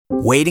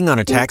Waiting on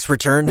a tax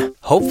return?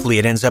 Hopefully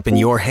it ends up in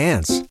your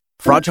hands.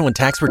 Fraudulent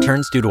tax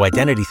returns due to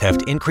identity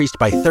theft increased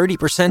by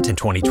 30% in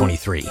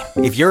 2023.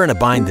 If you're in a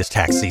bind this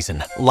tax season,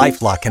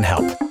 LifeLock can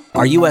help.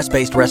 Our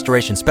U.S.-based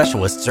restoration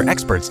specialists are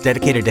experts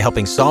dedicated to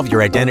helping solve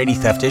your identity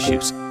theft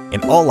issues.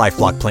 And all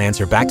LifeLock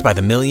plans are backed by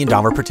the $1 Million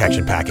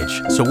Protection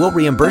Package. So we'll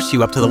reimburse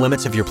you up to the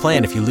limits of your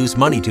plan if you lose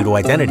money due to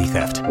identity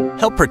theft.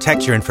 Help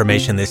protect your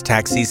information this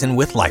tax season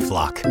with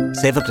LifeLock.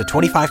 Save up to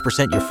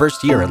 25% your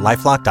first year at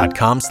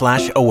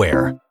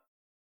LifeLock.com/aware.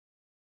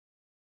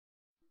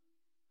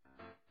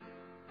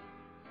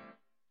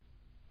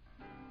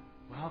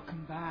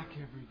 Welcome back,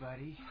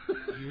 everybody.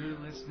 You're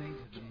listening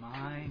to the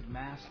Mind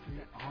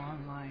Mastery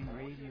Online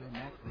Radio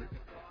Network.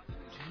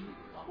 Two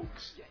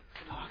folks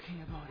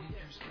talking about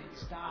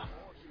interesting stuff.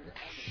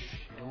 Shh,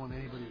 you don't want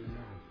anybody to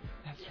know.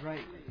 That's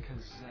right,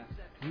 because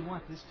we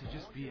want this to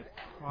just be a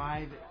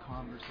private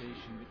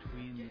conversation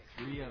between the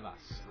three of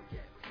us.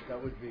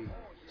 That would be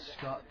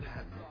Scott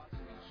Patton,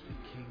 the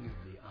king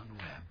of the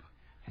unweb.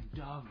 And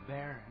Doug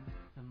Barron,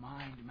 the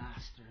Mind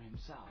Master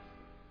himself.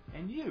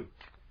 And you.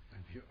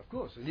 And you, of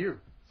course, and you.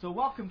 So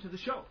welcome to the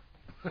show.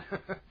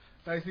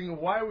 I think,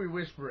 why are we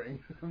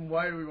whispering and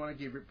why do we want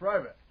to keep it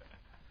private?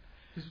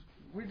 Because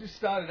we just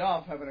started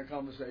off having a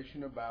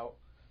conversation about,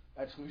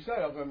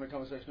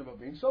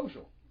 being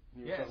social.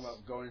 You were talking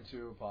about going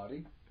to a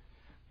party.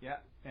 Yeah,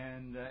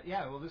 and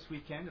well, this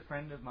weekend a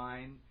friend of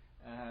mine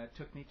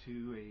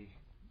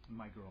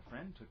my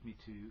girlfriend took me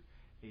to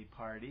a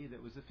party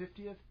that was the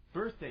 50th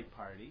birthday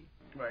party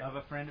of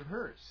a friend of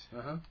hers.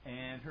 Uh-huh.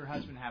 And her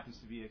husband happens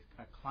to be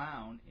a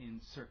clown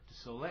in Cirque du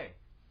Soleil.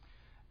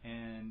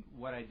 And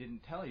what I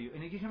didn't tell you,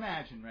 and you can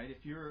imagine, right,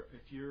 if you're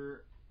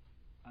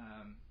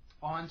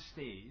on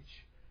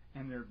stage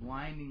and they're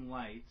blinding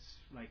lights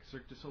like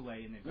Cirque du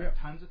Soleil and they've got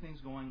tons of things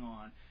going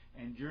on,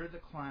 and you're the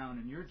clown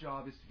and your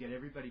job is to get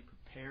everybody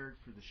prepared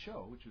for the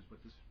show, which is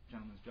what this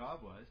gentleman's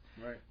job was.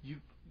 Right.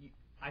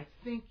 I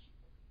think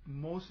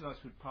most of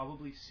us would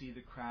probably see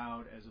the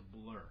crowd as a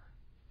blur.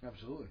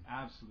 Absolutely.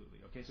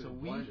 Okay, so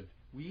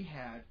we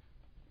had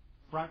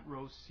front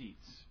row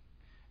seats.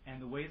 And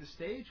the way the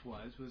stage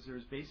was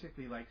there's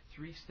basically like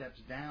 3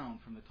 steps down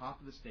from the top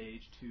of the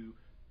stage to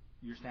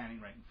you're standing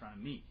right in front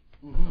of me.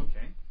 Mm-hmm.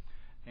 Okay?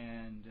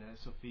 And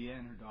Sophia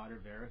and her daughter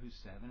Vera, who's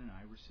 7, and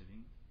I were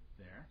sitting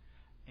there.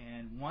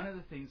 And one of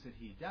the things that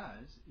he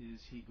does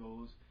is he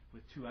goes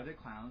with 2 other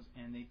clowns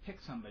and they pick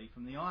somebody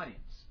from the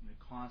audience. And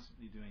they're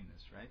constantly doing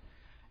this, right?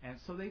 And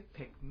so they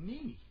picked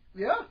me.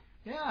 Yeah?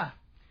 Yeah.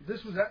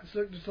 This was at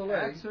Cirque du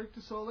Soleil? At Cirque du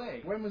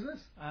Soleil. When was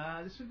this?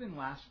 This would have been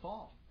last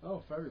fall.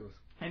 Oh, fabulous.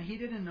 And he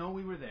didn't know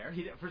we were there.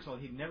 First of all,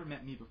 he'd never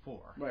met me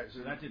before, right? So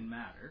that didn't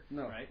matter,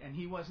 no. Right? And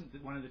he wasn't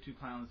one of the 2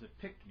 clowns that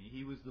picked me.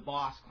 He was the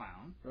boss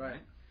clown,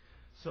 right?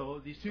 So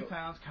these 2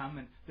 clowns come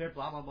and they're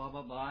blah blah blah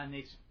blah blah, and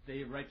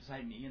they're right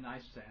beside me, and I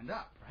stand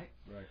up, right?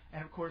 Right.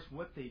 And of course,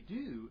 what they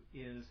do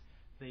is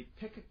they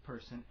pick a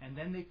person, and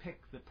then they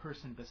pick the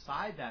person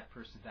beside that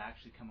person to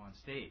actually come on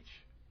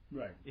stage.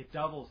 Right. It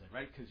doubles it,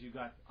 right? Because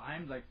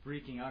I'm like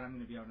freaking out. I'm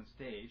going to be out on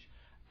stage.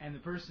 And the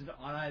person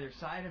on either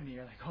side of me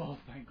are like, oh,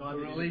 thank God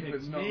the they relief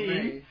didn't is pick not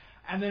me.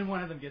 And then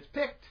one of them gets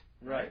picked.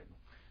 Right.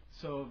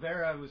 So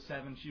Vera was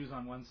 7. She was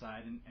on one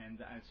side.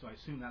 And so I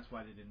assume that's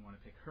why they didn't want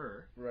to pick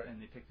her. Right.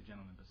 And they picked the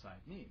gentleman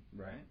beside me.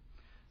 Right.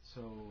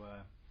 So,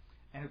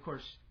 and of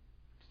course,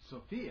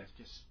 Sophia's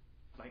just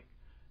like,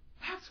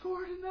 that's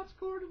Gordon, that's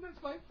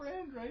my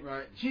friend, right?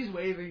 Right. She's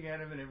waving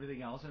at him and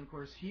everything else. And of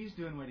course, he's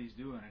doing what he's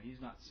doing. And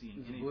he's not seeing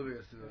anything. He's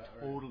oblivious to that.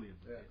 Totally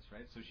oblivious,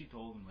 right? So she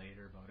told him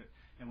later about it.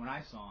 And when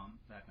I saw him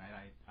that night,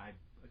 I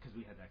because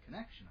we had that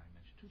connection, I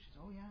mentioned too. She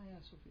said, "Oh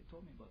yeah, Sophia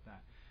told me about that.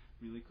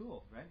 Really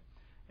cool, right?"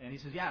 And he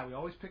says, "Yeah, we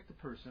always pick the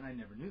person. I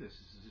never knew this.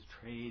 This is a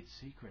trade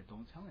secret.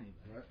 Don't tell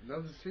anybody." Right.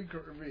 That's a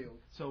secret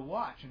revealed. So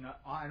watch, and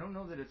I don't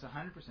know that it's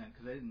 100%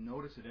 because I didn't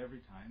notice it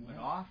every time.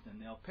 But often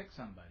they'll pick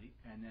somebody,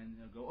 and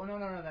then they'll go, "Oh no,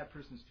 that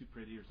person's too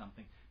pretty or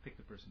something." Pick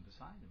the person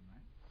beside him,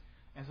 right?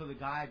 And so the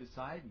guy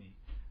beside me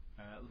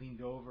leaned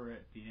over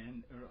at the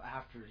end, or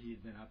after he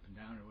had been up and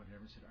down or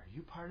whatever, and said, "Are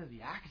you part of the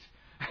act?"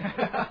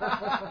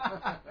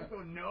 I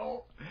go,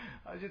 "No,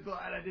 I was just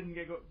glad I didn't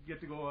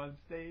get to go on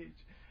stage."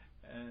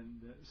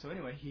 And so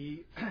anyway,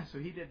 he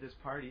did this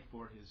party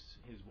for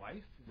his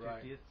wife,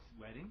 50th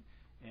wedding,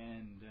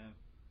 and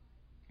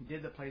he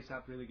did the place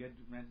up really good.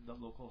 Rented the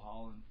local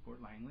hall in Fort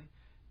Langley,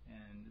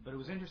 but it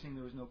was interesting.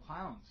 There was no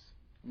clowns.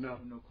 No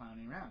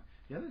clowning around.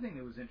 The other thing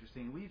that was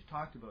interesting, and we've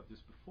talked about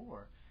this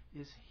before,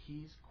 is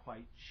he's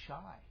quite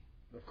shy.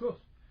 Of course.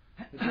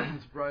 It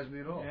doesn't surprise me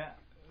at all. Yeah.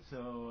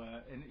 So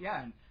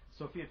and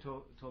Sophia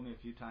told me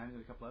a few times,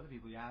 and a couple other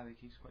people, like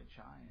he's quite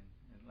shy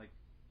and like,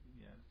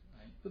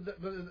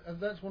 But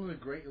that's one of the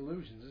great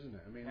illusions, isn't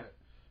it? I mean,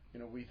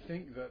 we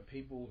think that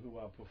people who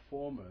are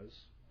performers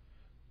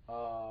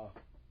are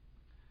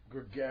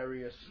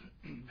gregarious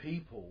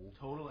people,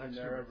 total extroverts. And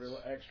they're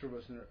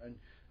extroverts,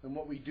 and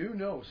what we do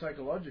know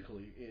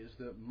psychologically is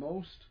that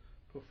most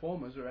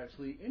performers are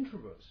actually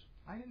introverts.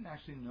 I didn't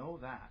actually know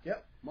that.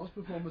 Yep, most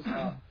performers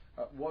are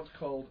what's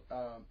called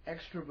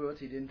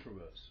extroverted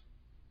introverts.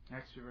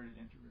 Extroverted,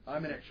 introvert.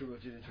 I'm an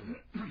extroverted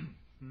introvert.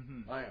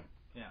 Mm-hmm. I am.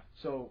 Yeah.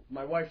 So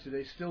my wife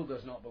today still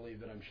does not believe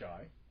that I'm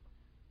shy.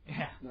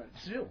 Yeah. No,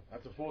 still,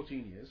 after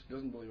 14 years,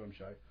 doesn't believe I'm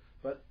shy.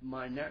 But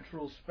my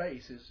natural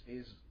space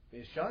is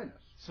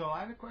shyness. So I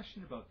have a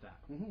question about that.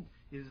 Mm-hmm.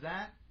 Is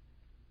that,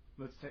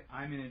 let's say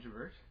I'm an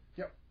introvert.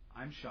 Yep.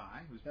 I'm shy.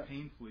 I was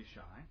painfully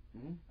shy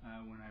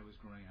when I was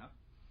growing up.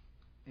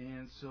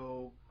 And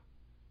so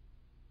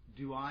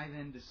do I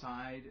then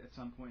decide at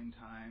some point in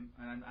time,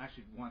 and I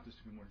actually want this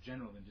to be more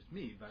general than just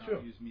me, but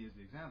I'll use me as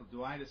the example.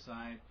 Do I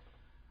decide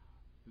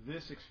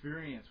this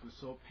experience was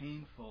so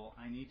painful,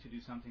 I need to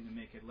do something to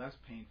make it less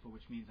painful,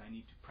 which means I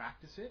need to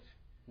practice it?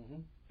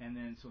 Mm-hmm. And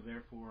then so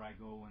therefore I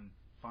go and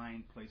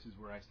find places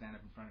where I stand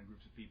up in front of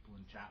groups of people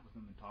and chat with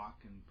them and talk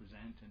and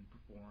present and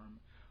perform,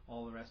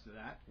 all the rest of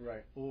that.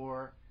 Right.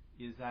 Or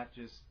is that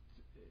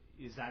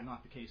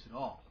not the case at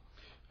all?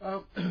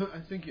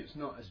 I think it's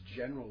not as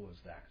general as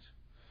that.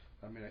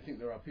 I mean, I think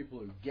there are people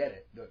who get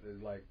it, that they're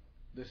like,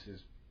 this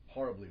is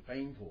horribly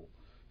painful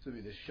to be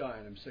this shy,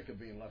 and I'm sick of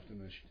being left in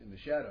the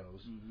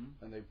shadows,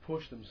 and they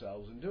push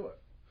themselves and do it.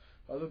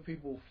 Other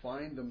people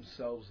find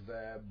themselves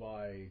there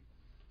by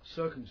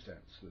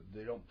circumstance, that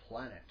they don't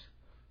plan it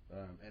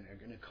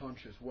in a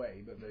conscious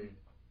way, but they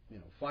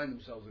find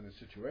themselves in a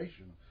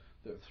situation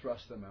that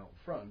thrusts them out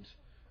front,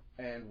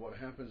 and what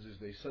happens is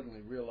they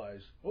suddenly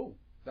realize, oh,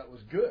 that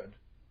was good,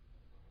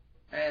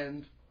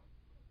 and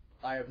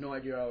I have no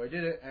idea how I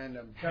did it, and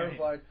I'm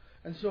terrified.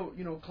 And so,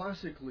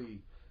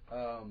 classically,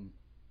 I'm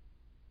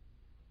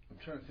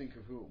trying to think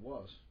of who it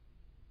was.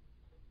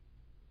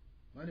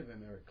 Might have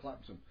been Eric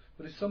Clapton,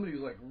 but it's somebody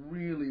who's like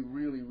really,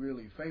 really,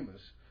 really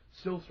famous.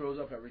 Still throws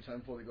up every time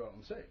before they go out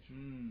on stage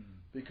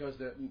because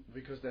they're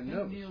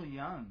nervous. Neil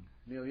Young.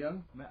 Neil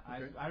Young.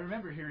 Okay. I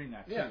remember hearing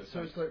that too. Yeah,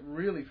 so it's like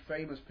really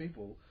famous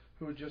people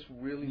who are just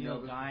really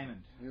nervous.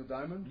 Neil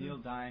Diamond. Neil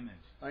Diamond.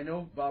 I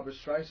know Barbra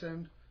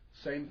Streisand.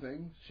 Same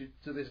thing. She,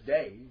 to this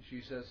day,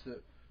 she says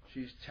that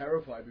she's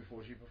terrified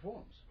before she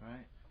performs.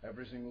 Right.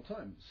 Every single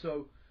time.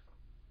 So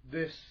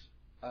this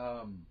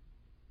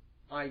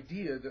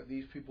idea that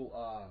these people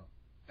are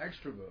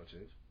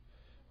extroverted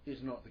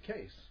is not the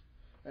case.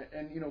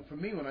 And for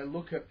me, when I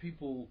look at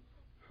people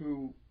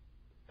who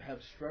have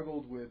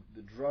struggled with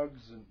the drugs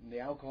and the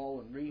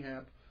alcohol and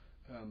rehab,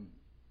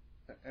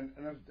 and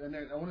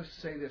I want to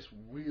say this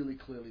really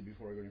clearly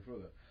before I go any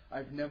further.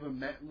 I've never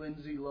met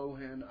Lindsay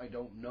Lohan. I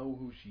don't know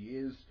who she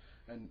is,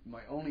 and my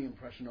only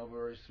impression of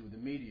her is through the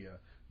media.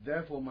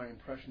 Therefore, my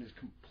impression is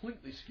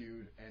completely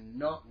skewed and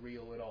not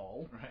real at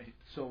all. Right.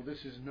 So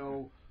this is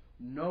no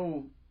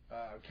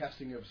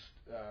casting of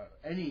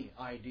any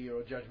idea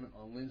or judgment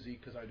on Lindsay,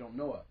 because I don't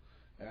know her.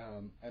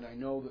 And I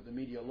know that the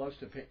media loves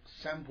to pick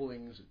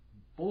samplings,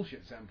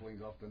 bullshit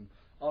samplings often,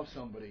 of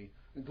somebody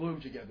and glue them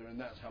together, and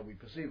that's how we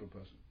perceive a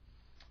person.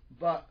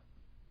 But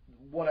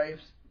when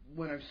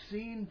I've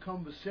seen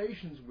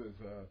conversations with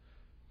her,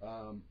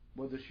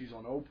 whether she's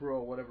on Oprah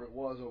or whatever it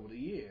was over the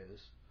years,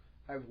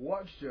 I've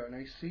watched her and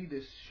I see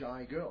this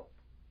shy girl.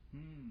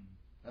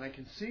 And I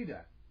can see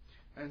that.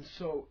 And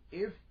so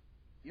if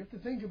you have to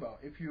think about,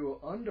 if you're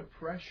under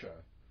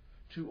pressure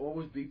to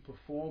always be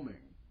performing,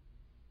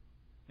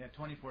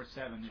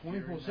 24/7.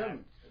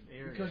 24/7,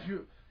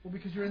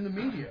 because you're in the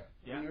media.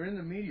 Yeah. When you're in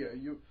the media,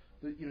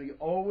 you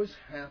always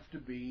have to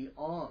be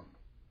on.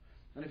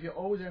 And if you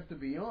always have to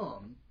be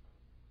on,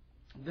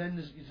 then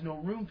there's no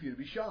room for you to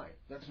be shy.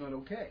 That's not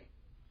okay.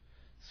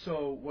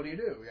 So what do?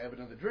 You have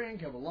another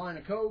drink, have a line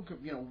of Coke,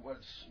 you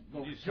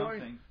do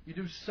something. You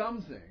do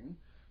something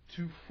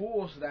to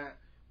force that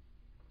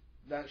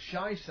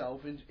shy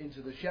self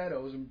into the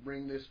shadows and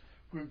bring this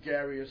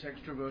gregarious,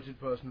 extroverted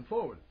person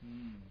forward.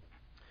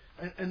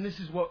 And this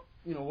is what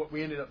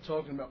we ended up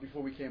talking about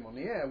before we came on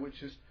the air,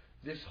 which is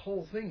this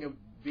whole thing of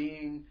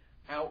being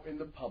out in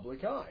the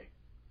public eye.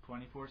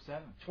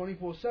 24/7.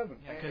 24/7.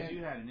 Yeah, because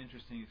you had an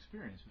interesting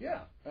experience with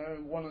that.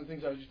 And one of the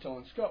things I was just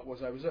telling Scott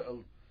was I was at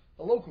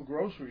a local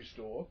grocery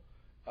store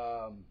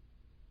a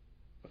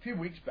few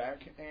weeks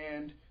back,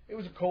 and it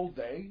was a cold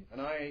day,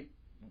 and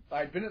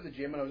I'd been at the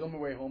gym, and I was on my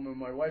way home, and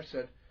my wife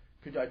said,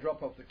 could I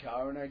drop off the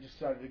car, and I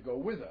decided to go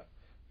with her.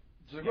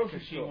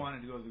 Because she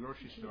wanted to go to the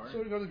grocery store. So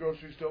we go to the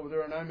grocery store with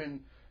her, and I'm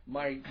in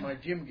my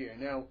gym gear.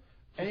 Now,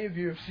 any of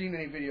you have seen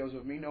any videos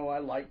of me know I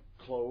like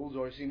clothes,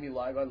 or see me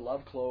live. I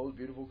love clothes,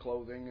 beautiful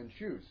clothing, and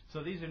shoes.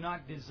 So these are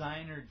not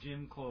designer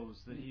gym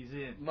clothes that he's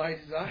in. My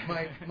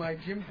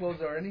gym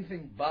clothes are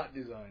anything but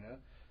designer.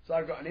 So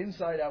I've got an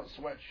inside-out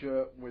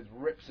sweatshirt with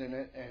rips in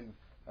it, and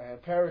a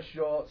pair of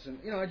shorts, and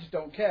I just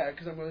don't care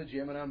because I'm going to the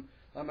gym, and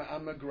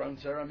I'm a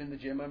grunter. I'm in the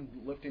gym. I'm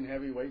lifting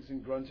heavy weights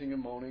and grunting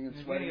and moaning and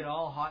sweating. You're going to get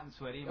all hot and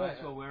sweaty. You might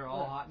as well wear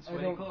all hot and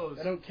sweaty clothes.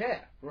 I don't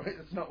care, right?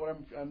 That's not what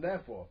I'm there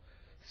for.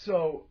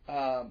 So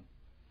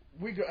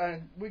we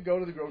go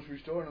to the grocery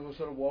store, and we're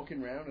sort of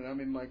walking around, and I'm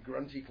in my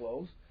grunty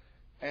clothes,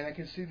 and I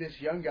can see this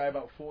young guy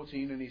about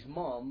 14 and his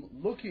mom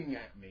looking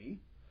at me,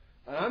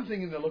 and I'm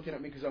thinking they're looking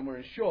at me because I'm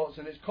wearing shorts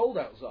and it's cold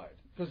outside.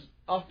 Because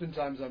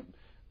oftentimes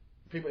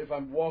if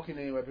I'm walking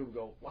anywhere, people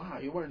go, "Wow,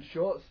 you're wearing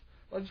shorts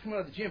I just come out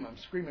of the gym, I'm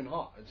screaming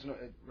hot. It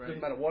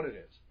doesn't matter what it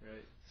is.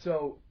 Right.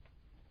 So,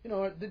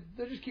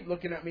 they just keep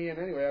looking at me, and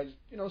anyway, I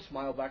just,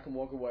 smile back and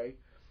walk away.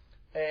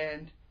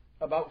 And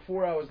about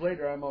 4 hours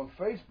later, I'm on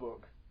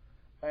Facebook,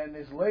 and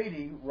this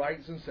lady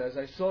writes and says,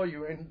 I saw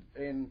you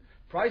in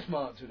Price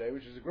Mart today,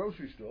 which is a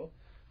grocery store,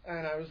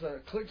 and I was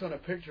clicked on a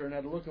picture and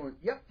had a look and went,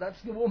 yep,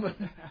 that's the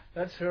woman.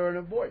 That's her and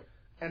her boy.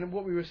 And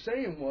what we were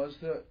saying was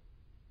that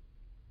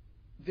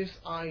this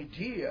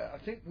idea,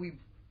 I think we've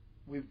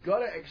got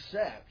to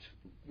accept,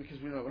 because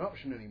we don't have an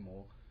option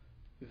anymore,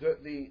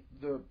 that the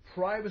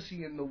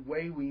privacy in the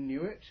way we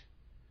knew it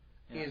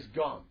is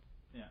gone.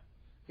 Yeah.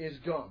 Is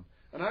gone.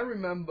 And I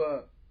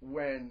remember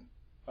when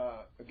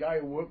a guy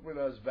who worked with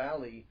us,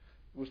 Valley,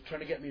 was trying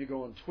to get me to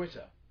go on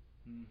Twitter.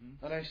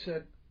 Mm-hmm. And I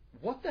said,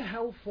 what the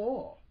hell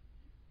for?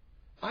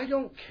 I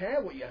don't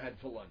care what you had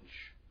for lunch.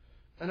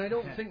 And I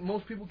don't think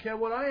most people care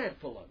what I had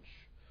for lunch.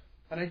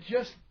 And I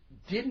just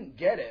didn't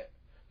get it.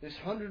 This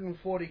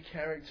 140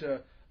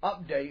 character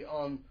update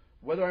on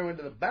whether I went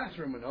to the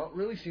bathroom or not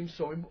really seems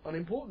so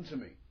unimportant to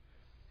me.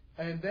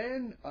 And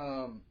then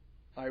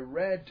I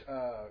read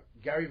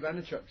Gary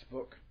Vaynerchuk's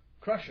book,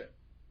 Crush It.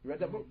 You read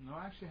that book? No,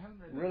 I actually haven't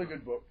read that. Really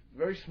good book.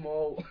 Very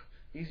small,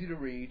 easy to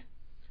read.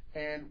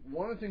 And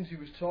one of the things he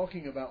was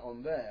talking about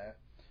on there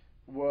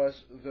was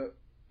that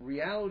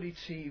reality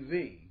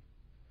TV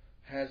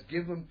has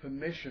given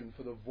permission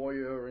for the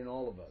voyeur in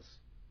all of us.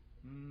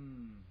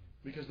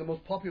 Because the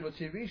most popular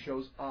TV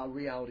shows are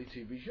reality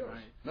TV shows.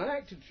 Right. Not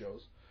acted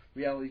shows,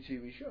 reality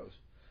TV shows.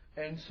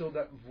 And so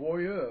that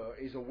voyeur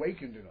is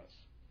awakened in us.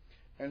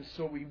 And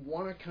so we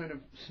want to kind of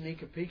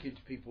sneak a peek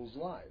into people's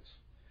lives.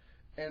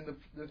 And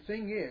the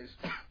thing is,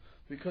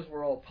 because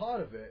we're all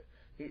part of it,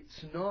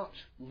 it's not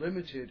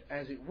limited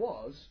as it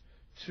was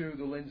to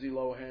the Lindsay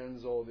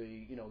Lohans or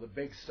the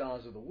big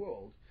stars of the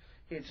world.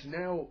 It's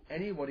now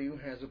anybody who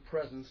has a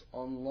presence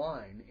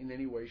online in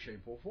any way,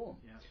 shape, or form.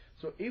 Yeah.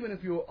 So even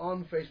if you're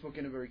on Facebook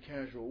in a very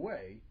casual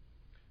way,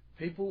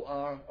 people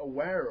are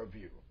aware of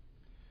you.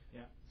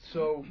 Yeah.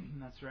 So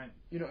that's right.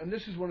 And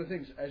this is one of the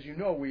things. As you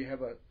know, we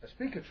have a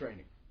speaker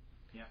training.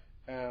 Yeah.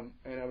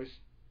 And I was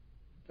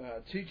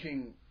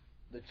teaching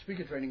the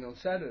speaker training on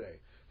Saturday.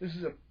 This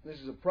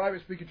is a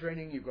private speaker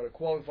training. You've got to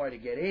qualify to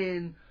get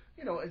in.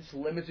 It's a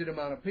limited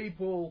amount of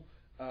people.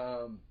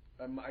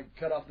 I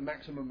cut off the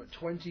maximum at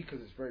 20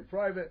 because it's very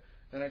private,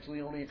 and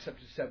actually only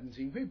accepted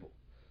 17 people.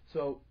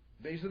 So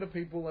these are the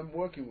people I'm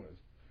working with.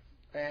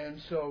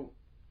 And so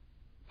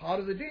part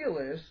of the deal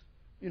is,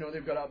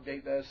 they've got to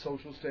update their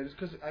social status,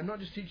 because I'm not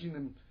just teaching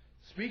them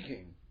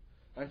speaking.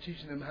 I'm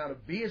teaching them how to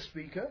be a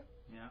speaker.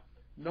 Yeah.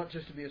 Not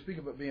just to be a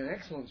speaker, but be an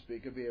excellent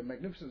speaker, be a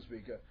magnificent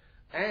speaker,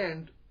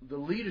 and the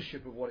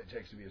leadership of what it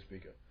takes to be a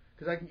speaker.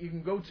 Because you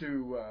can go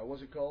to,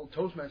 what's it called,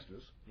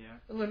 Toastmasters,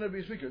 and learn how to be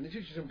a speaker. And they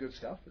teach you some good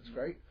stuff. It's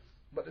great.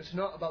 But it's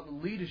not about the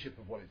leadership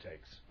of what it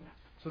takes.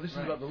 So this is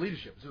about the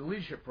leadership. It's a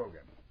leadership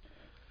program.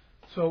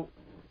 So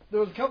there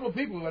was a couple of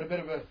people who had a bit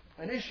of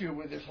an issue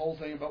with this whole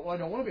thing about, well, I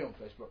don't want to be on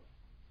Facebook.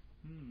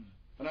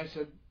 And I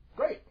said,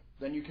 great,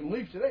 then you can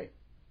leave today.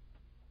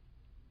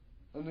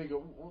 And they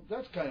go, well,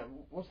 that's kind of,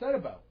 what's that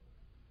about?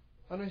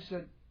 And I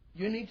said,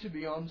 you need to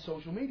be on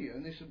social media.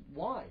 And they said,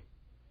 why?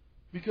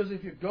 Because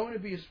if you're going to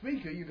be a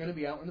speaker, you're going to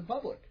be out in the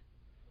public.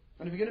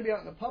 And if you're going to be out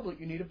in the public,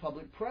 you need a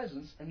public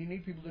presence, and you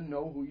need people to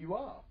know who you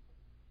are.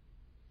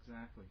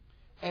 Exactly.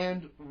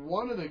 And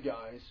one of the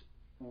guys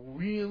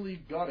really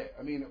got it.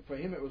 I mean, for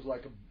him it was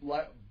like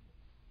a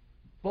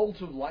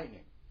bolt of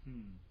lightning.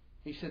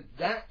 He said,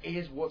 that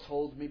is what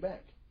holds me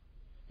back.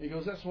 He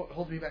goes, that's what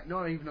holds me back,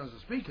 not even as a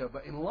speaker,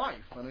 but in life.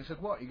 And I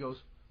said, what? He goes,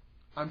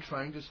 I'm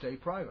trying to stay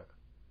private.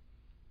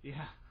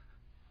 Yeah.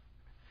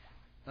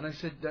 And I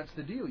said, that's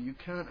the deal. You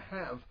can't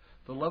have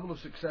the level of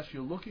success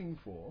you're looking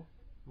for.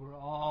 We're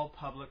all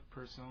public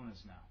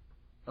personas now.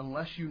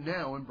 Unless you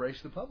now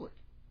embrace the public.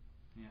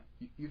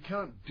 Yeah. You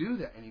can't do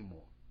that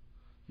anymore.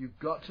 You've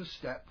got to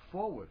step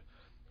forward.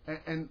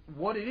 And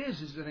what it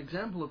is an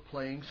example of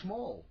playing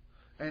small.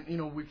 And,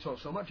 we've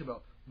talked so much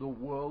about the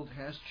world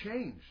has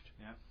changed.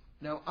 Yeah.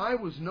 Now, I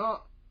was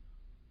not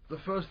the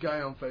first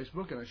guy on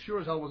Facebook, and I sure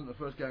as hell wasn't the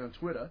first guy on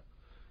Twitter,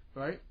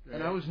 right?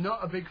 And I was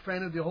not a big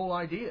fan of the whole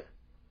idea.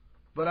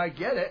 But I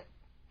get it.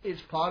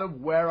 It's part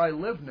of where I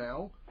live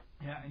now.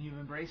 Yeah, and you've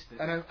embraced it.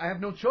 And I have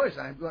no choice.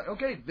 I'm like,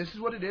 okay, this is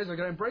what it is. I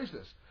got to embrace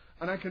this.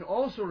 And I can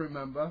also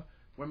remember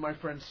when my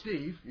friend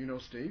Steve,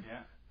 Steve,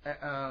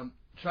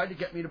 tried to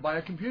get me to buy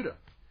a computer.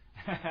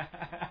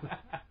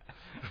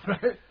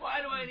 Right?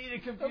 Why do I need a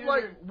computer? I'm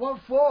like,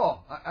 what for?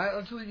 I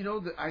actually,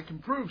 that I can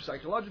prove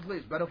psychologically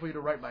it's better for you to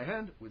write by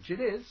hand, which it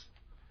is.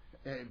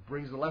 It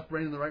brings the left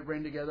brain and the right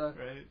brain together.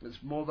 Right. It's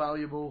more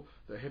valuable.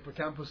 The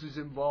hippocampus is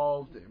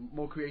involved.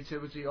 More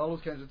creativity. All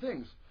those kinds of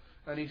things.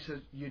 And he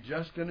said, you're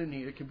just going to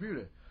need a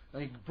computer.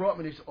 And he brought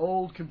me this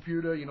old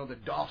computer, the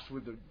DOS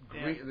with the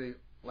green,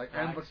 the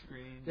amber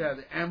screen. Yeah,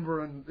 the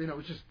amber, and it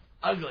was just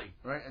ugly,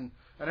 right? And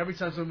every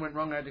time something went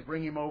wrong, I had to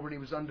bring him over, and he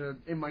was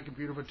in my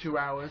computer for 2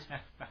 hours.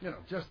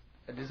 Just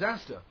a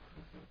disaster.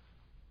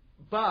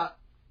 But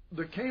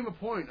there came a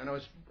point, and I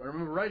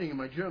remember writing in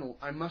my journal,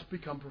 I must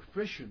become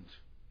proficient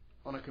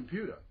on a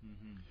computer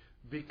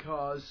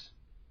because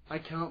I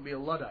can't be a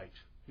Luddite.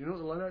 You know what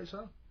the Luddites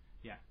are?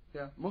 Yeah.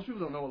 Yeah. Most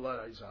people don't know what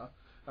Luddites are.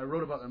 I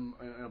wrote about them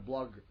in a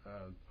blog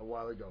a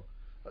while ago.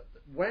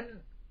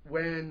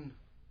 When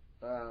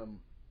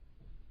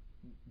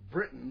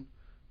Britain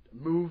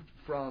moved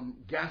from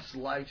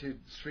gas-lighted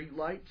street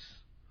lights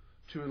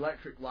to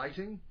electric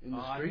lighting in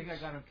the streets. I think I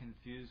got them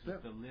confused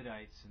with the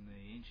Luddites in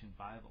the ancient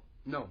Bible.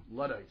 No,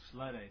 Luddites.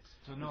 Luddites.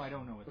 So no, I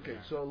don't know what they are.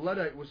 Okay, so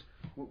Luddite was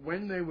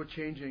when they were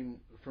changing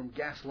from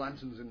gas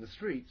lanterns in the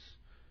streets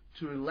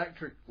to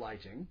electric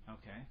lighting.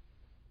 Okay.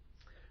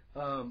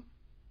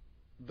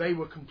 They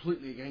were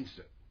completely against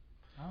it.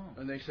 Oh.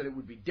 And they said it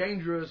would be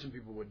dangerous and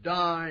people would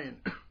die and,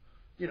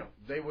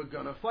 they were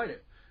going to fight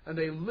it. And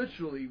they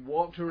literally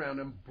walked around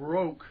and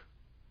broke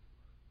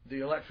the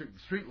electric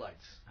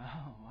streetlights.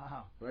 Oh,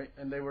 wow. Right?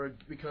 And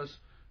because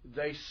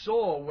they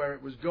saw where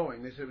it was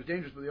going. They said it was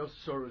dangerous, but they also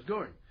saw where it was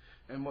going.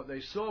 And what they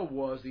saw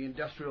was the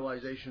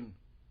industrialization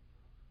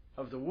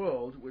of the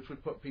world, which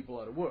would put people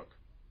out of work.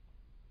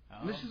 Oh.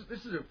 And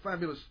this is a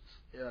fabulous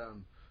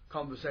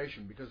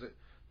conversation because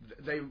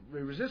they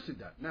resisted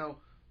that. Now,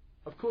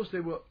 of course, they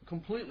were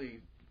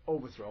completely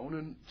overthrown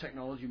and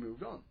technology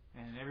moved on.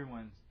 And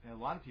a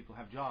lot of people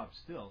have jobs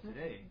still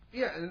today.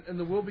 Yeah, and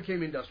the world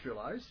became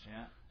industrialized.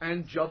 Yeah.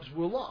 And jobs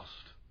were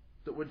lost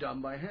that were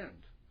done by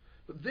hand.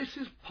 But this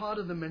is part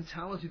of the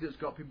mentality that's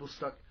got people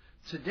stuck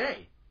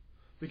today.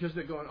 Because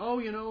they're going, all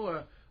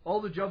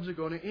the jobs are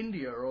going to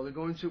India or they're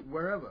going to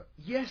wherever.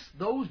 Yes,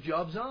 those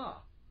jobs are.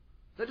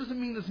 That doesn't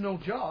mean there's no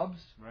jobs.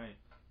 Right.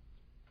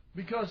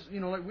 Because,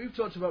 like we've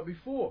talked about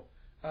before,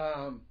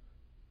 how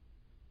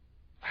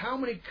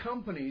many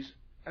companies,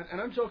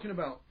 and I'm talking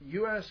about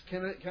US,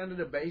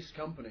 Canada-based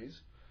companies,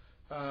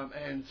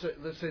 and so,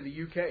 let's say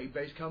the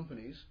UK-based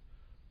companies,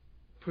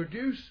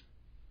 produce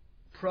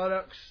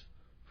products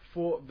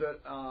that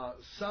are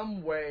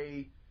some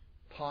way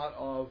part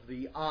of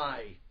the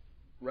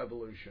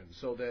revolution.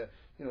 So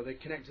they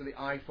connect to the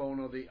iPhone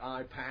or the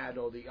iPad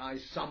or the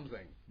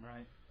something.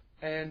 Right.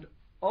 And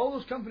all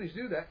those companies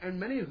do that, and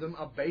many of them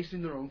are based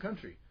in their own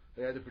country.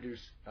 They either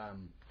produce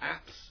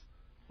apps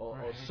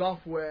or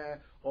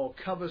software or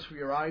covers for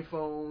your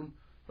iPhone.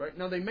 Right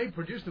now, they may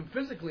produce them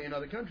physically in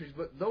other countries,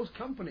 but those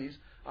companies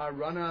are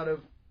run out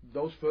of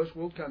those first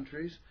world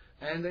countries,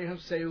 and they have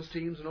sales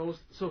teams and all this.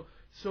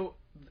 So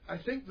I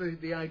think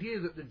the idea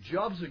that the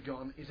jobs are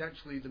gone is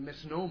actually the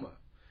misnomer.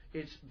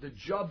 It's the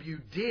job you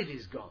did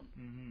is gone.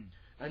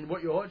 Mm-hmm. And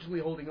what you're actually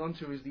holding on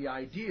to is the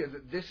idea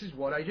that this is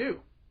what I do.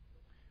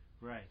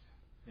 Right.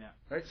 Yeah.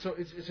 Right. So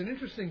it's an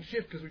interesting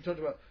shift because we talked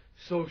about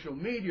social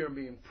media and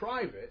being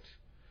private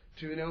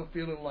to now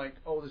feeling like,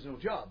 there's no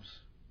jobs.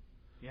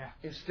 Yeah.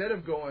 Instead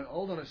of going,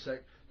 hold on a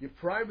sec, your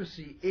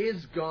privacy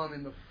is gone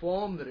in the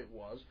form that it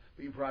was,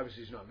 but your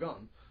privacy is not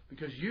gone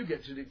because you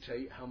get to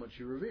dictate how much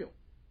you reveal.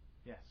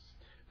 Yes.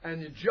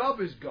 And your job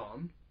is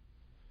gone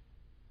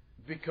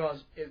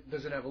because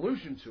there's an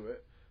evolution to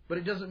it, but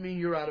it doesn't mean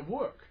you're out of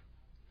work.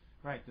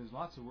 Right. There's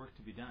lots of work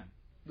to be done.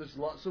 There's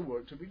lots of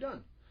work to be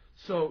done.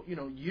 So,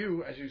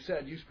 you, as you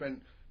said, you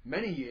spent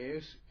many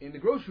years in the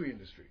grocery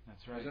industry.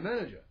 That's right. As a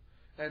manager.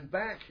 And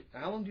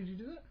how long did you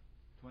do that?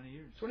 20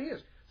 years. 20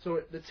 years. So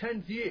at the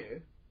 10th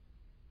year,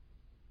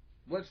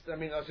 that's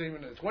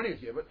even at the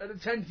 20th year, but at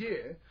the 10th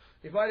year,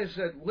 if I had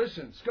said,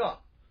 listen,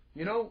 Scott,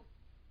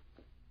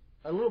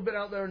 a little bit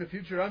out there in the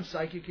future, I'm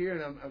psychic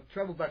here and I've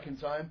traveled back in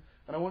time,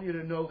 and I want you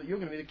to know that you're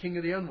going to be the king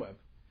of the unweb.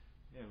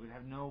 Yeah, we'd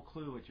have no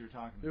clue what you were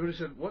talking about. They would have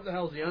said, what the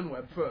hell's the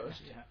unweb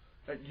first? Yeah.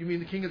 You mean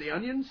the king of the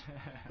onions?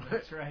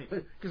 That's right.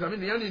 Because I'm in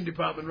the onion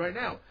department right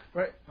now,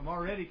 right? I'm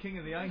already king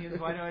of the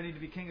onions. Why do I need to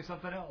be king of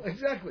something else?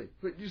 Exactly.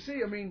 But you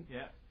see,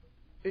 yeah.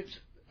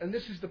 And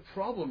this is the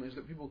problem, is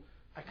that people...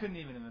 I couldn't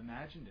even have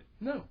imagined it.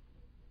 No.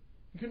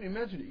 You couldn't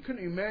imagine it. You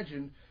couldn't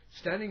imagine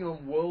standing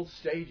on world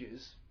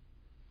stages,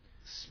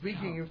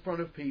 speaking in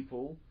front of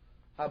people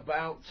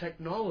about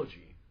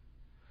technology,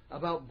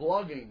 about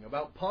blogging,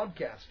 about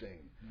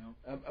podcasting,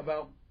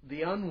 about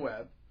the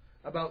unweb,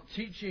 about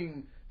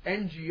teaching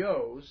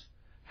NGOs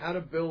how to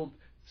build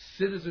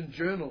citizen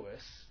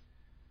journalists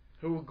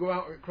who will go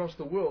out across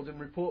the world and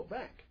report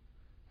back.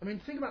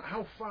 Think about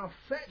how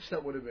far-fetched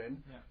that would have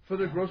been for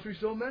the grocery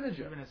store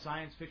manager. Even a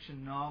science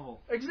fiction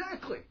novel.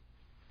 Exactly.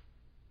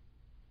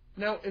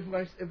 Now,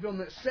 if on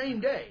that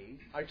same day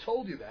I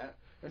told you that,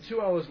 and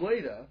 2 hours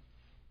later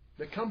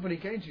the company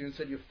came to you and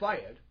said you're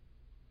fired,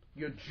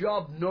 your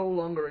job no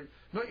longer,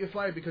 not you're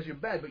fired because you're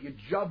bad, but your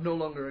job no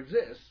longer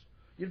exists,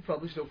 you'd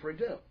probably still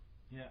freak out.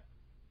 Yeah.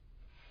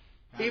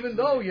 Even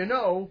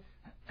though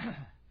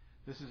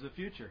this is the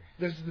future.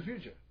 This is the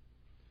future.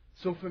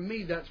 So for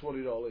me, that's what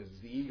it all is.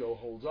 The ego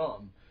holds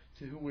on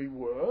to who we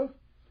were,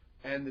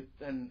 and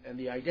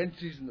the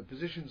identities and the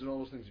positions and all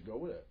those things that go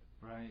with it.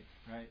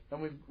 Right.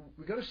 And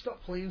we've got to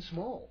stop playing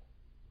small.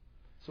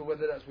 So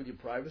whether that's with your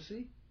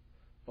privacy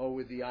or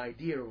with the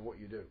idea of what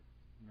you do.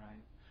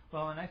 Right.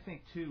 Well, and I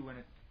think too,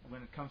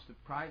 when it comes to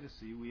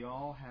privacy, we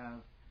all have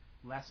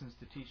lessons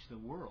to teach the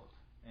world.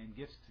 and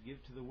gifts to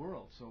give to the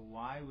world. So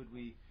why would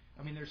we?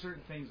 I mean, there's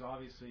certain things,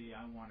 obviously,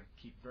 I want to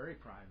keep very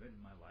private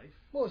in my life.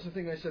 Well, it's the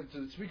thing I said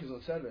to the speakers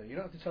on Saturday. You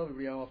don't have to tell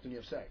everybody how often you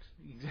have sex.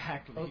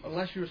 Exactly.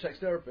 Unless you're a sex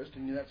therapist,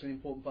 and that's an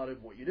important part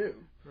of what you do.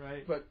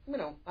 Right. But,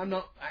 I'm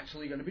not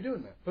actually going to be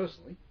doing that,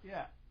 personally.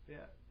 Yeah,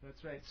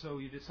 that's right. So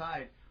you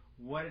decide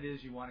what it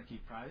is you want to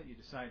keep private. You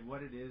decide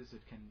what it is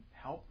that can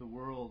help the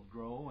world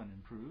grow and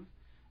improve,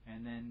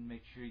 and then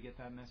make sure you get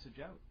that message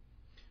out.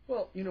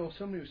 Well,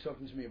 somebody was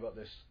talking to me about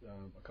this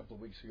a couple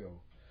of weeks ago.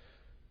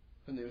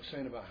 And they were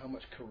saying about how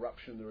much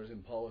corruption there is in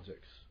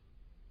politics.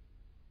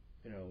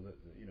 You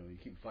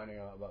keep finding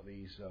out about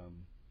these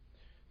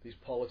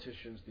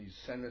politicians, these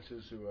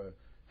senators who are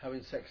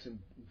having sex in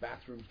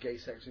bathrooms, gay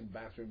sex in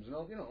bathrooms, and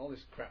all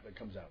this crap that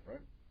comes out,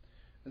 right?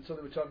 And so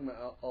they were talking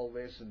about all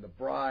this and the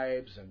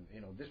bribes, and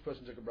this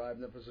person took a bribe,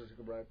 and that person took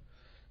a bribe,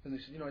 and they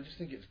said, I just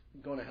think it's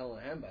going to hell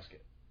in a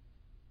handbasket.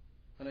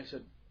 And I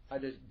said, I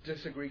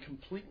disagree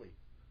completely.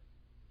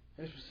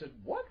 And they said,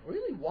 what?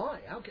 Really? Why?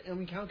 How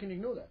can you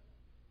ignore that?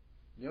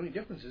 The only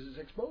difference is it's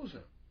exposed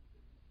now.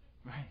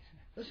 Right.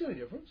 That's the only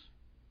difference.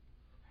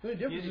 The only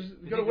difference is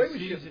you got away with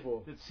shit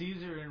before. That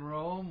Caesar in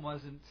Rome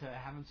wasn't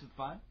having some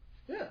fun?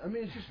 Yeah, I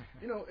mean, it's just,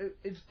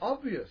 it's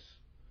obvious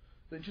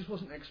that it just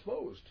wasn't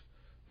exposed.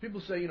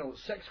 People say,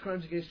 sex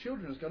crimes against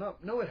children has gone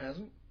up. No, it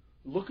hasn't.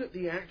 Look at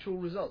the actual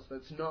results.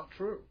 That's not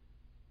true.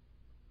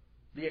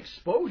 The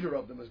exposure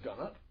of them has gone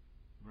up.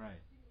 Right.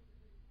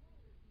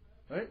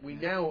 Right? We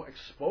now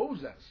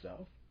expose that stuff.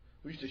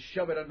 We used to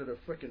shove it under the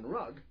frickin'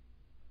 rug.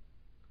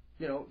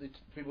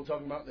 People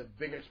talking about the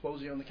big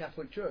expose on the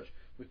Catholic Church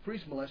with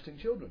priests molesting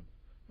children.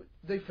 But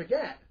they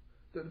forget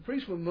that the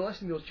priests were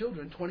molesting those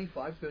children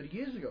 25, 30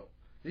 years ago.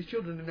 These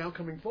children are now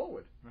coming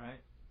forward. Right.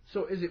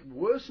 So is it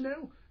worse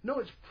now? No,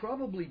 it's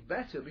probably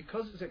better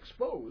because it's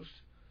exposed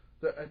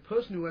that a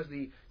person who has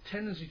the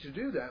tendency to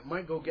do that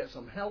might go get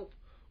some help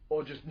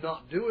or just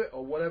not do it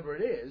or whatever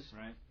it is.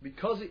 Right.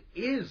 Because it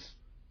is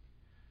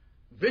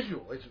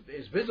visual.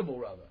 It's visible,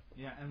 rather.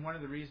 Yeah, and one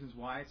of the reasons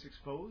why it's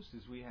exposed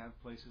is we have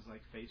places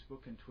like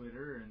Facebook and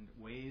Twitter and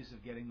ways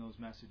of getting those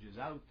messages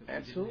out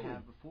that we didn't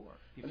have before.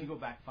 If you go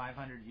back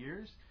 500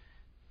 years,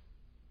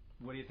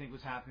 what do you think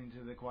was happening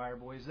to the choir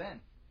boys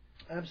then?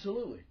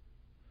 Absolutely.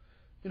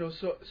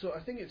 So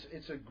I think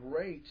it's a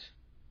great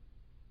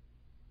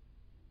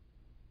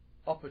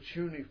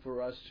opportunity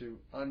for us to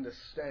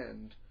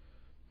understand.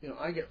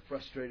 I get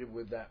frustrated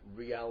with that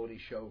reality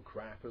show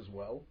crap as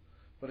well,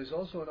 but it's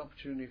also an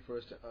opportunity for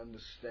us to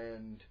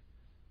understand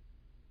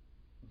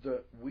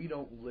that we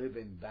don't live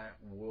in that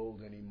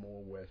world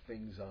anymore where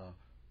things are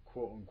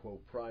quote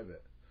unquote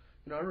private.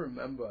 I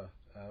remember,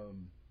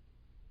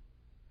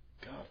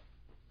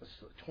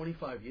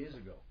 25 years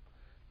ago,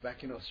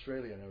 back in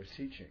Australia, and I was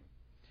teaching,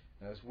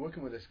 and I was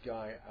working with this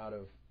guy out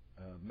of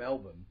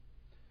Melbourne,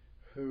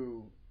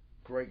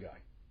 great guy,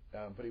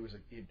 but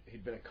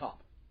he'd been a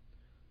cop,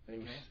 and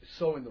he was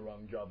so in the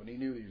wrong job, and he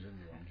knew he was in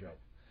the wrong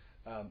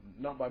job.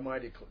 Not by my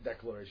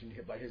declaration,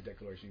 by his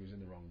declaration, he was in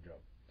the wrong job.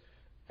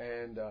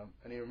 And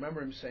I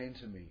remember him saying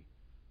to me,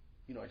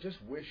 I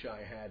just wish I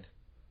had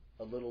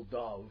a little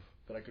dove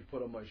that I could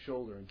put on my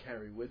shoulder and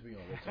carry with me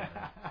all the time,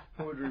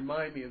 who would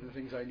remind me of the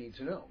things I need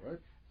to know, right?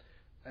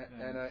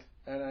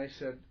 And I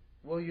said,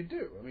 well, you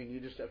do. I mean, you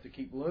just have to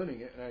keep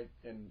learning it.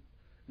 And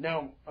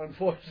now,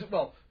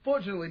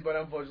 fortunately, but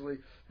unfortunately,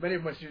 many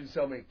of my students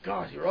tell me,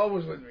 God, you're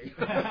always with me.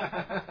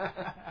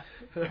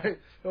 Right?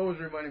 Always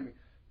reminding me.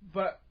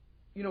 But,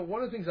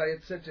 one of the things I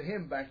had said to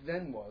him back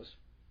then was,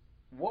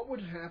 what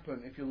would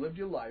happen if you lived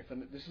your life,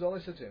 and this is all I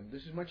said to him,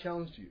 this is my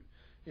challenge to you,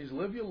 is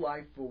live your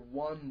life for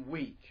 1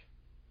 week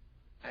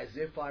as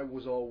if I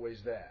was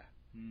always there.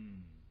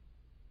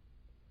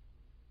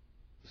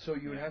 So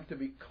you would have to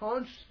be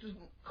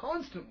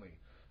constantly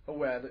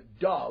aware that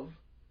Dove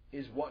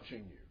is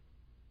watching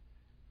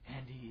you.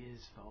 And he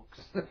is, folks.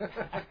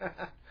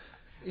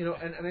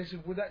 And I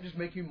said, would that just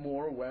make you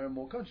more aware and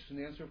more conscious? And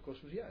the answer, of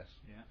course, was yes.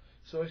 Yeah.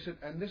 So I said,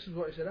 and this is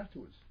what I said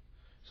afterwards.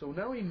 So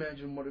now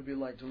imagine what it would be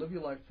like to live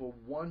your life for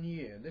 1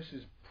 year. This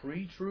is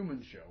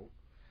pre-Truman Show.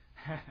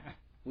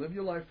 Live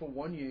your life for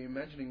 1 year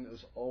imagining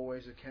there's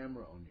always a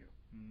camera on you.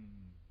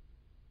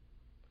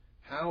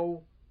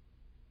 How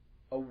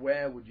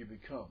aware would you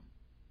become?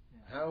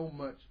 Yeah.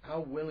 How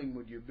willing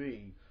would you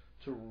be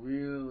to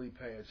really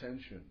pay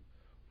attention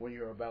when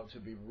you're about to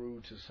be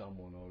rude to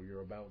someone, or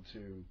you're about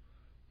to,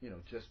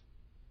 just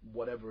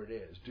whatever it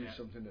is, do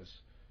something that's,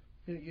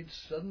 you'd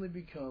suddenly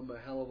become a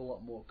hell of a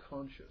lot more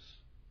conscious.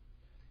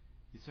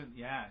 You'd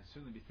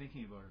certainly be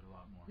thinking about it a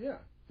lot more. Yeah.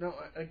 Now,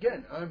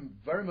 again, I'm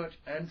very much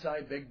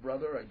anti-Big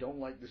Brother. I don't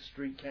like the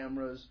street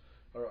cameras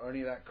or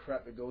any of that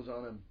crap that goes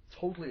on. I'm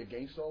totally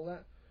against all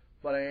that.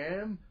 But I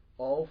am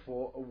all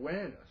for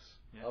awareness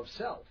of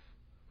self.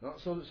 Not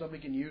so that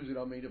somebody can use it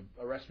on me to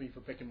arrest me for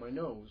picking my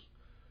nose,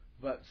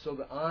 but so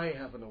that I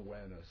have an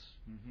awareness.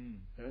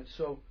 Mm-hmm. And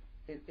so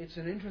it's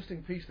an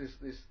interesting piece,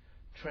 this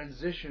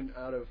transition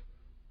out of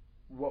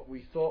what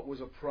we thought was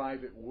a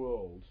private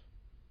world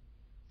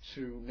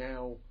to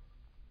now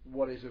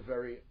what is a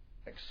very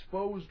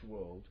exposed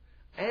world,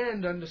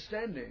 and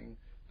understanding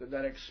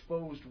that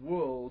exposed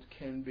world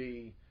can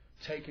be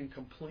taken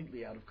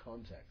completely out of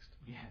context.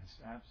 Yes,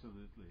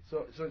 absolutely.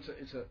 So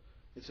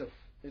it's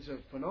a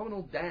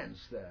phenomenal dance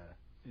there.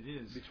 It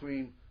is.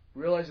 Between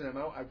realizing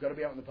I've got to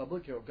be out in the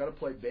public, I've got to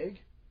play big.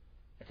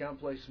 I can't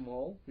play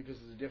small because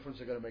there's a difference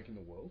I've got to make in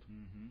the world.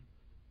 Mm-hmm.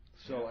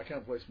 So I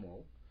can't play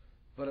small.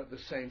 But at the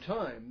same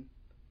time,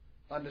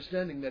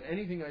 understanding that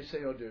anything I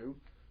say or do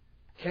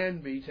can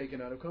be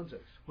taken out of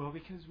context. Well,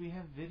 because we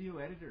have video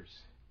editors.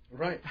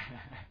 Right.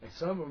 And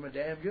some of them are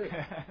damn good.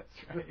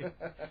 That's right.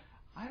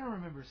 I don't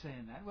remember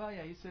saying that. Well,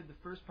 yeah, you said the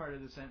first part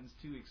of the sentence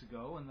 2 weeks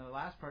ago and the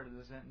last part of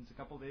the sentence a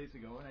couple days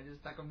ago, and I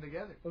just stuck them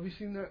together. Have you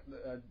seen that?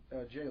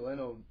 Jay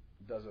Leno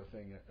does a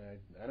thing.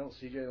 I don't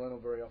see Jay Leno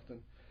very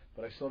often,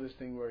 but I saw this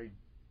thing where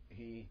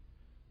he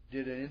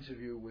did an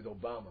interview with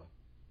Obama,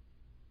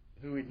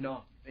 who he'd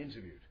not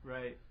interviewed.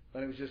 Right.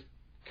 And it was just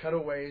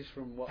cutaways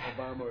from what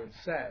Obama had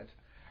said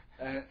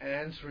and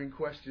answering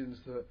questions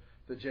that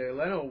Jay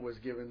Leno was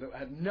given that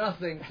had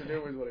nothing to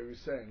do with what he was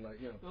saying. Like,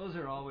 those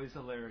are always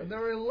hilarious. And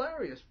they're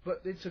hilarious,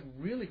 but it's a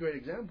really great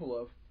example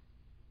of,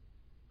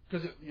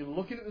 because you're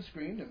looking at the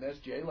screen and there's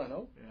Jay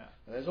Leno,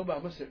 and there's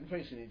Obama sitting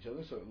facing each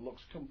other, so it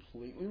looks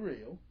completely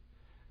real.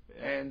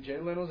 Yeah. And Jay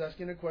Leno's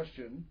asking a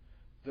question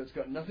that's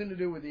got nothing to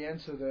do with the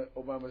answer that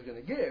Obama's going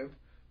to give,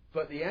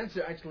 but the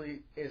answer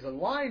actually is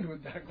aligned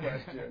with that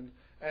question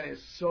and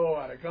is so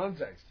out of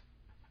context.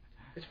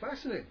 It's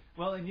fascinating.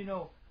 Well, and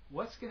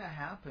what's going to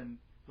happen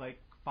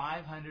like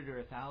 500 or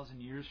 1,000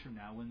 years from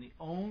now when the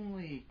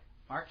only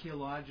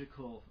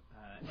archaeological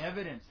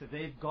evidence that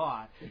they've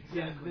got is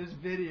this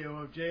video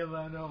of Jay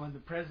Leno and the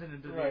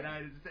President of the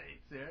United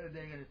States there, and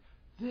they're going to,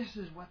 this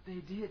is what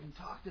they did and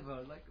talked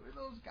about. Like, were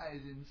those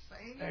guys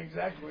insane?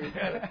 Exactly.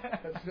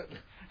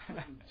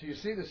 Do you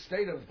see the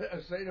state of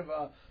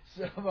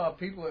our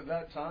people at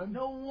that time?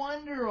 No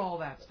wonder all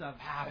that stuff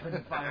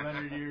happened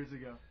 500 years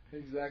ago.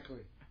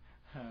 Exactly.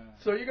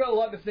 So you got a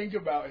lot to think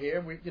about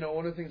here.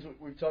 One of the things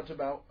we've talked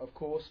about, of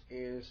course,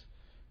 is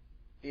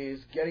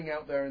getting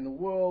out there in the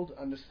world,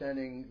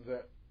 understanding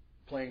that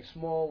playing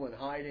small and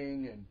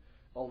hiding and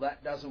all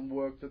that doesn't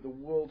work, that the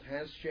world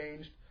has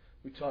changed.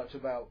 We talked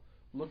about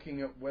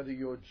looking at whether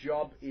your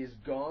job is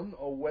gone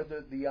or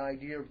whether the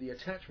idea of the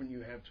attachment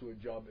you have to a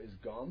job is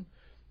gone,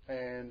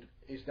 and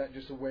is that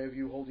just a way of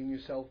you holding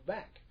yourself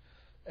back?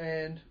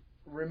 And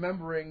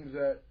remembering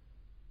that,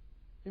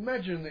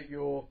 imagine that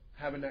you're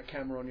having that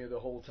camera on you the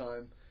whole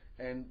time,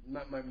 and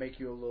that might make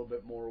you a little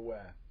bit more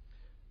aware.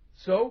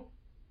 So,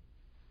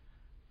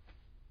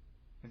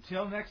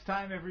 until next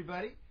time,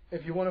 everybody.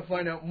 If you want to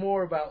find out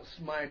more about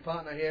my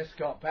partner here,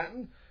 Scott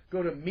Patton,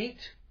 go to Meet,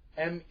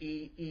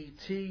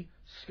 M-E-E-T,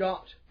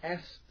 Scott,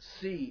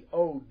 S-C-O-T-T,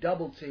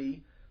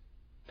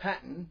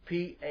 Patton,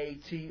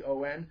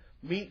 P-A-T-O-N,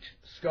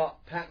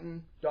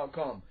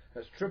 meetscottpatton.com.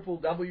 That's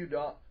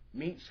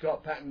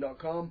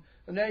www.meetscottpatton.com.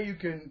 And there you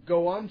can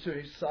go on to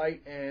his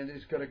site, and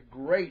it's got a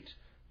great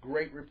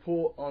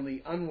report on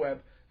the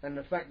unweb and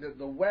the fact that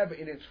the web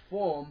in its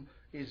form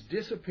is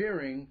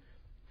disappearing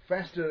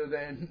faster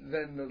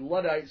than the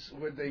Luddites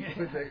with the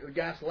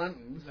gas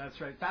lanterns. That's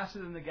right, faster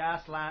than the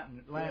gas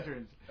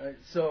lanterns. Yeah.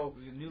 So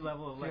a new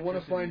level of if you want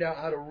to find out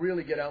how to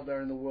really get out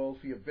there in the world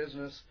for your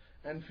business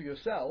and for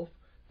yourself,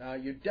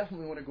 you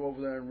definitely want to go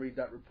over there and read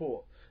that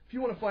report. If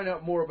you want to find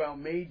out more about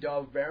me,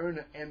 Dov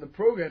Baron, and the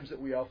programs that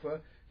we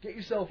offer, get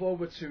yourself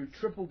over to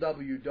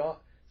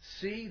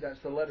www.c, that's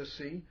the letter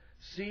C,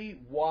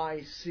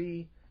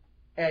 C-Y-C,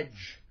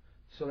 Edge.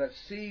 So that's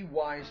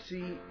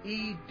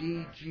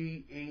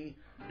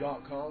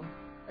CYCEDGE.com.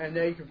 And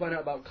there you can find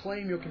out about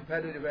Claim Your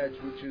Competitive Edge,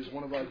 which is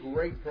one of our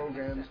great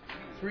programs,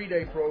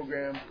 3-day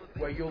program,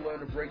 where you'll learn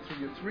to break through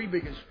your 3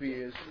 biggest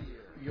fears.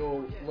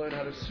 You'll learn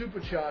how to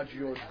supercharge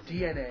your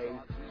DNA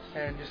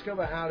and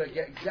discover how to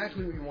get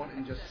exactly what you want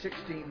in just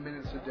 16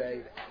 minutes a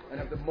day and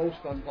have the most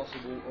fun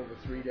possible over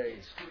 3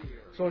 days.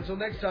 So until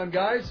next time,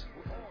 guys,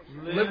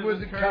 live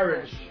with the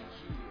courage.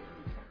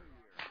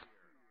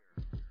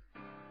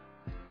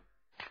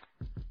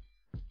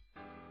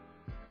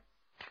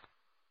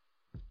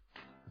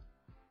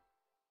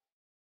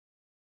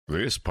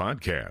 This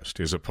podcast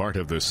is a part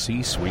of the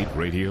C-Suite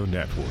Radio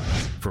Network.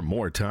 For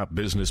more top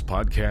business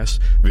podcasts,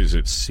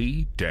 visit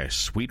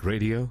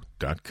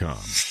c-suiteradio.com.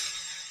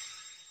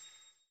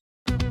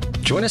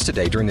 Join us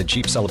today during the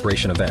Jeep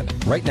Celebration event.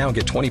 Right now,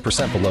 get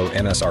 20% below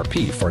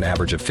MSRP for an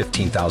average of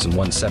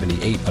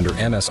 $15,178 under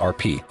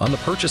MSRP on the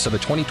purchase of a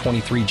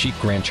 2023 Jeep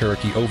Grand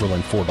Cherokee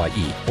Overland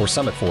 4xE or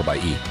Summit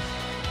 4xE.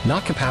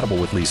 Not compatible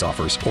with lease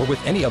offers or with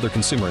any other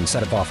consumer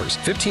incentive offers.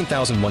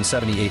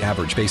 $15,178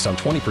 average based on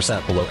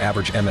 20% below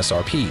average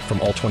MSRP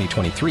from all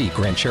 2023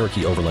 Grand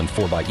Cherokee Overland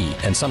 4xE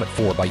and Summit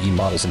 4xE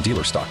models in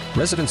dealer stock.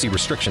 Residency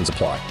restrictions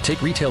apply.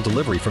 Take retail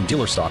delivery from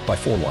dealer stock by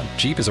 4/1.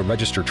 Jeep is a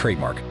registered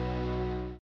trademark.